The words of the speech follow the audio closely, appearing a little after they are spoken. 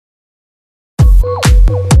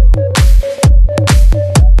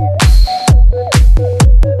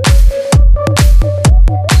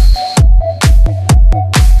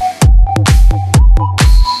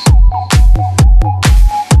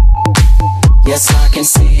Yes, I can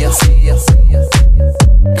see you.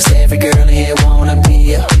 'Cause every girl here wanna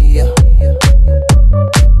be ya.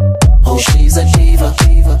 Oh, she's a diva.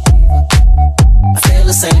 I feel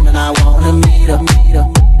the same and I wanna meet her.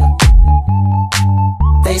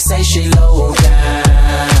 They say she low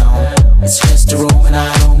down, it's just a room and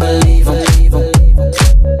I don't believe them.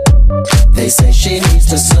 They say she needs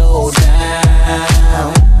to slow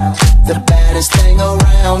down, the baddest thing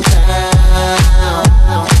around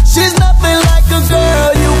town. She's nothing like a girl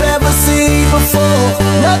you've ever seen before,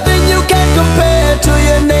 nothing you can compare to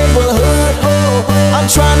your neighborhood. I'm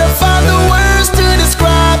trying to find the words to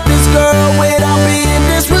describe this girl without being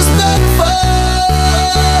disrespectful.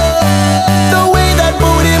 The way that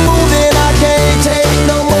booty moving, I can't take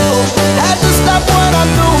no more. Had to stop what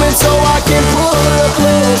I'm doing so I can pull her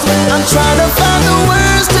close. I'm trying to find the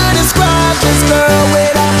words to describe this girl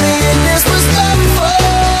without being disrespectful.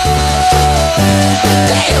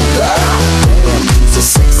 Damn girl, damn, you's a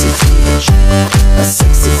sexy bitch, a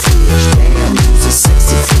sexy bitch. Damn, you's a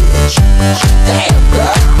sexy bitch. Damn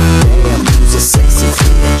girl, damn, you's a sexy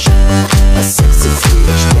bitch, a sexy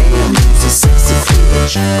bitch. Damn, you's a sexy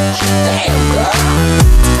bitch. Damn girl.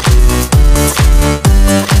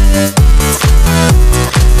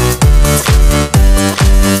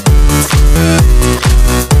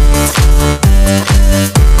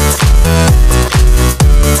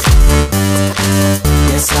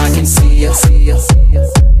 Yes, I can see you.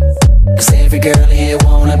 'Cause every girl here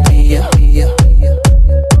wanna be ya.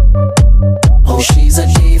 Oh, she's a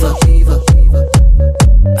diva.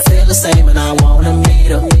 I feel the same and I wanna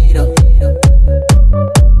meet her.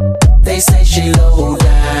 They say she low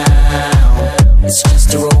down, it's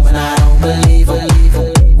just a room and I don't believe them.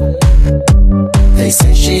 They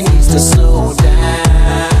say she needs to slow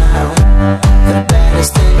down, the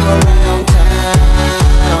baddest thing around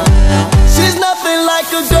town. She's nothing like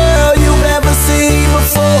a girl you've ever seen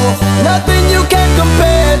before, nothing you can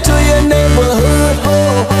compare to your neighborhood.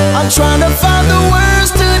 I'm trying to find the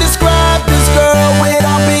words to describe this girl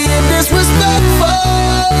without being disrespectful.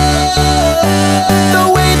 The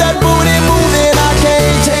way that booty moving, I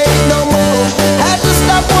can't take no more. Had to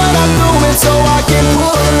stop what I'm doing so I can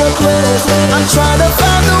pull her close. I'm trying to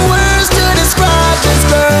find the words to describe this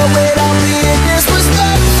girl without being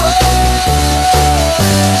disrespectful.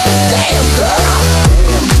 Damn girl,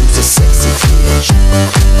 damn, you's a sexy bitch,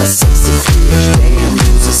 a sexy bitch. Damn,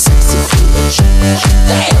 you's a sexy bitch.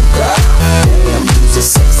 Damn girl, damn, you's a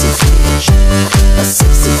sexy bitch, a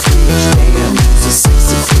sexy bitch. Damn, you's a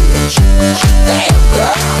sexy bitch. Damn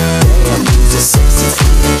girl, damn, you's a sexy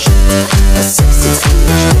bitch, a sexy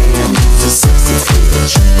bitch. Damn, you's a sexy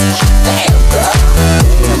bitch. Damn girl,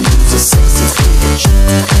 damn, you's a sexy bitch,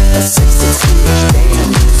 a sexy bitch.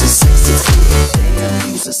 Damn, you's a sexy bitch. Damn,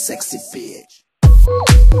 you's a sexy bitch.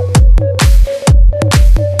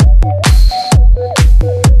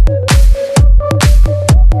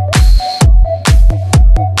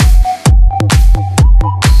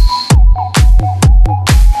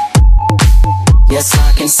 Yes,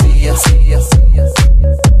 I can see you.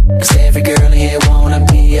 'Cause every girl here wanna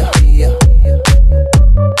be ya.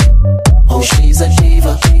 Oh, she's a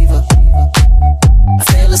diva. I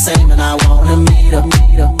feel the same and I wanna meet her.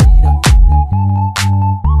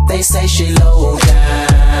 They say she low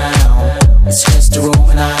down, it's just a room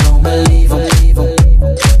and I don't believe them.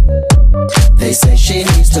 They say she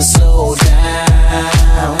needs to slow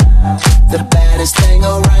down, the baddest thing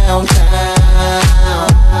around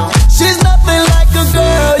town. She's nothing like a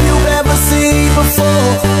girl you've ever seen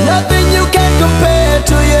before, nothing you can compare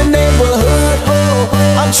to your neighborhood.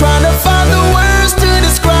 I'm trying to find the words to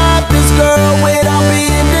describe this girl without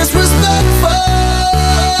being disrespectful.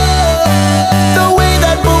 The way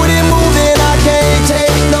that booty moving, I can't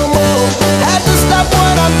take no more. Had to stop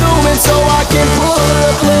what I'm doing so I can pull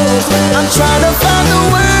her close. I'm trying to